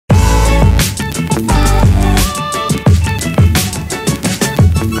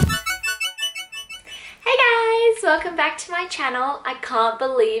to my channel. I can't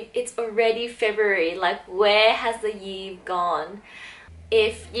believe it's already February. Like, where has the year gone?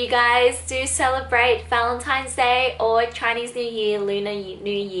 If you guys do celebrate Valentine's Day or Chinese New Year, Lunar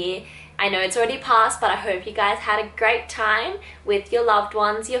New Year, I know it's already passed, but I hope you guys had a great time with your loved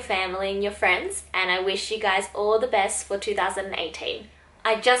ones, your family and your friends, and I wish you guys all the best for 2018.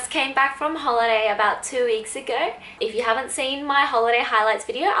 I just came back from holiday about 2 weeks ago. If you haven't seen my holiday highlights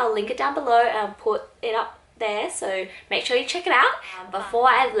video, I'll link it down below and I'll put it up there, so make sure you check it out. Before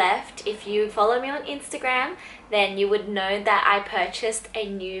I left, if you follow me on Instagram, then you would know that I purchased a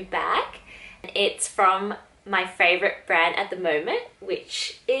new bag. It's from my favorite brand at the moment,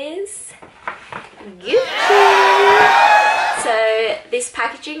 which is Gucci. So this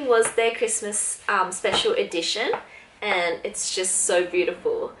packaging was their Christmas special edition, and it's just so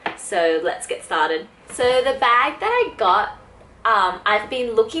beautiful. So let's get started. So the bag that I got, I've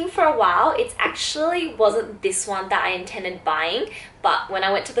been looking for a while. It actually wasn't this one that I intended buying, but when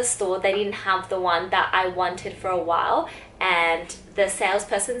I went to the store they didn't have the one that I wanted for a while, and the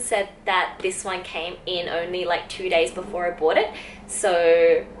salesperson said that this one came in only like 2 days before I bought it.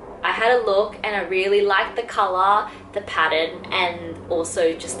 So I had a look and I really liked the color, the pattern, and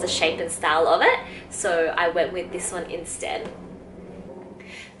also just the shape and style of it, so I went with this one instead.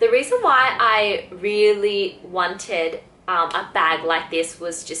 The reason why I really wanted a bag like this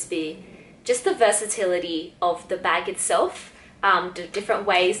was just the versatility of the bag itself, the different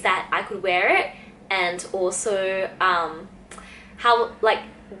ways that I could wear it, and also how like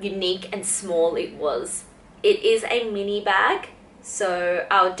unique and small it was. It is a mini bag, so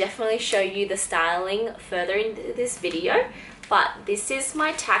I'll definitely show you the styling further in this video, but this is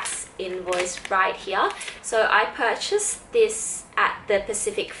my tax invoice right here. So I purchased this at the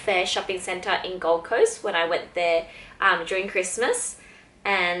Pacific Fair Shopping Centre in Gold Coast when I went there during Christmas,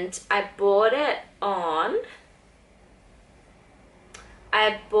 and I bought it on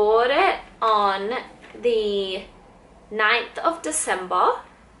the 9th of December,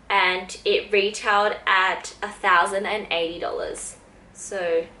 and it retailed at $1,080.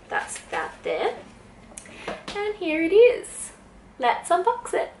 So that's that there, and here it is. Let's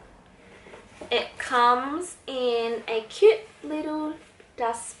unbox it. It comes in a cute little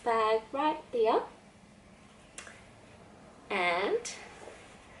dust bag right there, and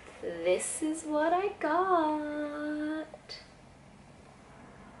this is what I got.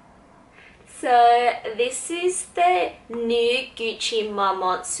 So this is the new Gucci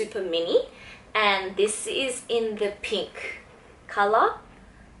Marmont Super Mini, and this is in the pink color,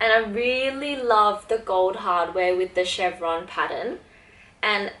 and I really love the gold hardware with the chevron pattern.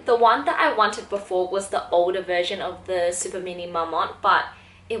 And the one that I wanted before was the older version of the Super Mini Marmont, but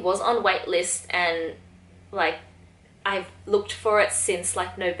it was on waitlist, and like I've looked for it since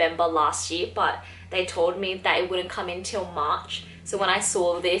like November last year, but they told me that it wouldn't come in till March. So when I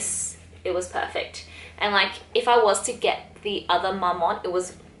saw this, it was perfect. And like if I was to get the other Marmont, it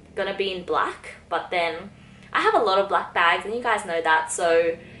was gonna be in black, but then I have a lot of black bags and you guys know that,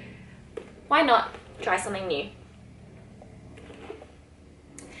 so why not try something new?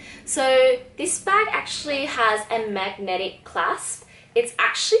 So this bag actually has a magnetic clasp. It's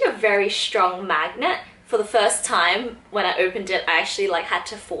actually a very strong magnet. For the first time when I opened it, I actually like had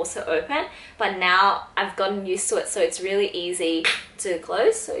to force it open, but now I've gotten used to it, so it's really easy to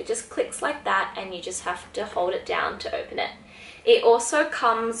close. So it just clicks like that, and you just have to hold it down to open it. It also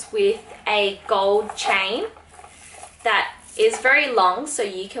comes with a gold chain that is very long, so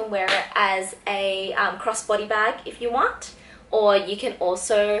you can wear it as a crossbody bag if you want, or you can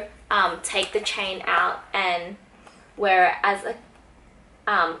also take the chain out and wear it as a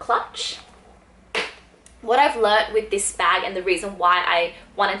clutch. What I've learnt with this bag, and the reason why I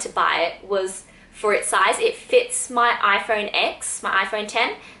wanted to buy it, was for its size. It fits my iPhone X, my iPhone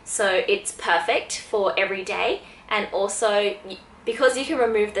 10, so it's perfect for every day. And also because you can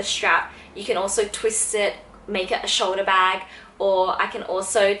remove the strap, you can also twist it, make it a shoulder bag, or I can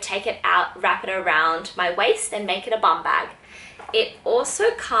also take it out, wrap it around my waist and make it a bum bag. It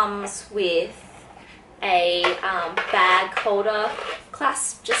also comes with a bag holder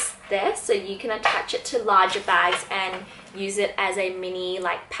clasp just there, so you can attach it to larger bags and use it as a mini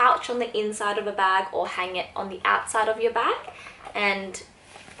like pouch on the inside of a bag, or hang it on the outside of your bag. And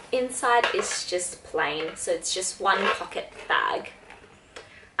inside is just plain, so it's just one pocket bag.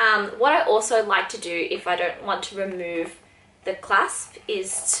 What I also like to do if I don't want to remove the clasp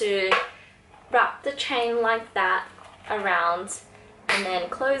is to wrap the chain like that around, and then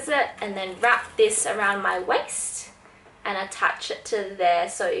close it, and then wrap this around my waist and attach it to there,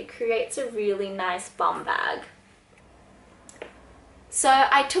 so it creates a really nice bum bag. So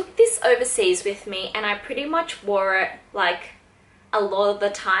I took this overseas with me and I pretty much wore it like a lot of the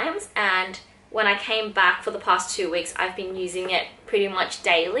times, and when I came back for the past 2 weeks I've been using it pretty much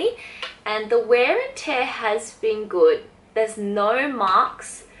daily, and the wear and tear has been good. There's no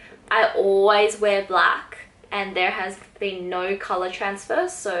marks. I always wear black and there has been no color transfer,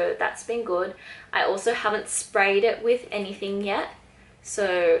 so that's been good. I also haven't sprayed it with anything yet,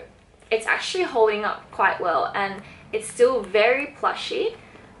 so it's actually holding up quite well, and it's still very plushy.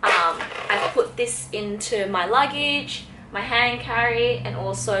 I've put this into my luggage, my hand carry, and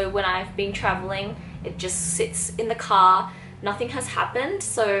also when I've been traveling, it just sits in the car. Nothing has happened,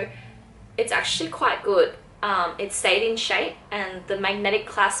 so it's actually quite good. It stayed in shape and the magnetic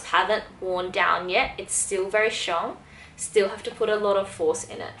clasp haven't worn down yet. It's still very strong. Still have to put a lot of force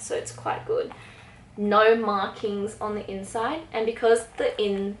in it, so it's quite good. No markings on the inside, and because the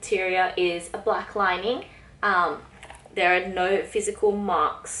interior is a black lining, there are no physical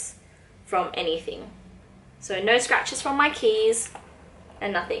marks from anything. So no scratches from my keys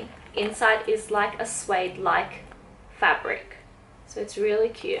and nothing. Inside is like a suede-like fabric, so it's really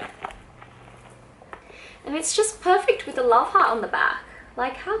cute. And it's just perfect with a love heart on the back.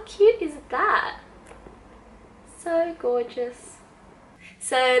 Like, how cute is that? So gorgeous.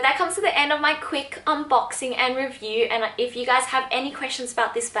 So that comes to the end of my quick unboxing and review, and if you guys have any questions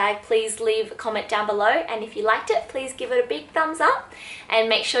about this bag, please leave a comment down below, and if you liked it, please give it a big thumbs up and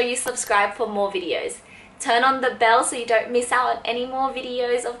make sure you subscribe for more videos. Turn on the bell so you don't miss out on any more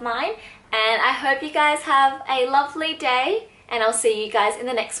videos of mine, and I hope you guys have a lovely day, and I'll see you guys in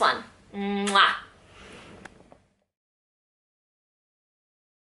the next one. Mwah!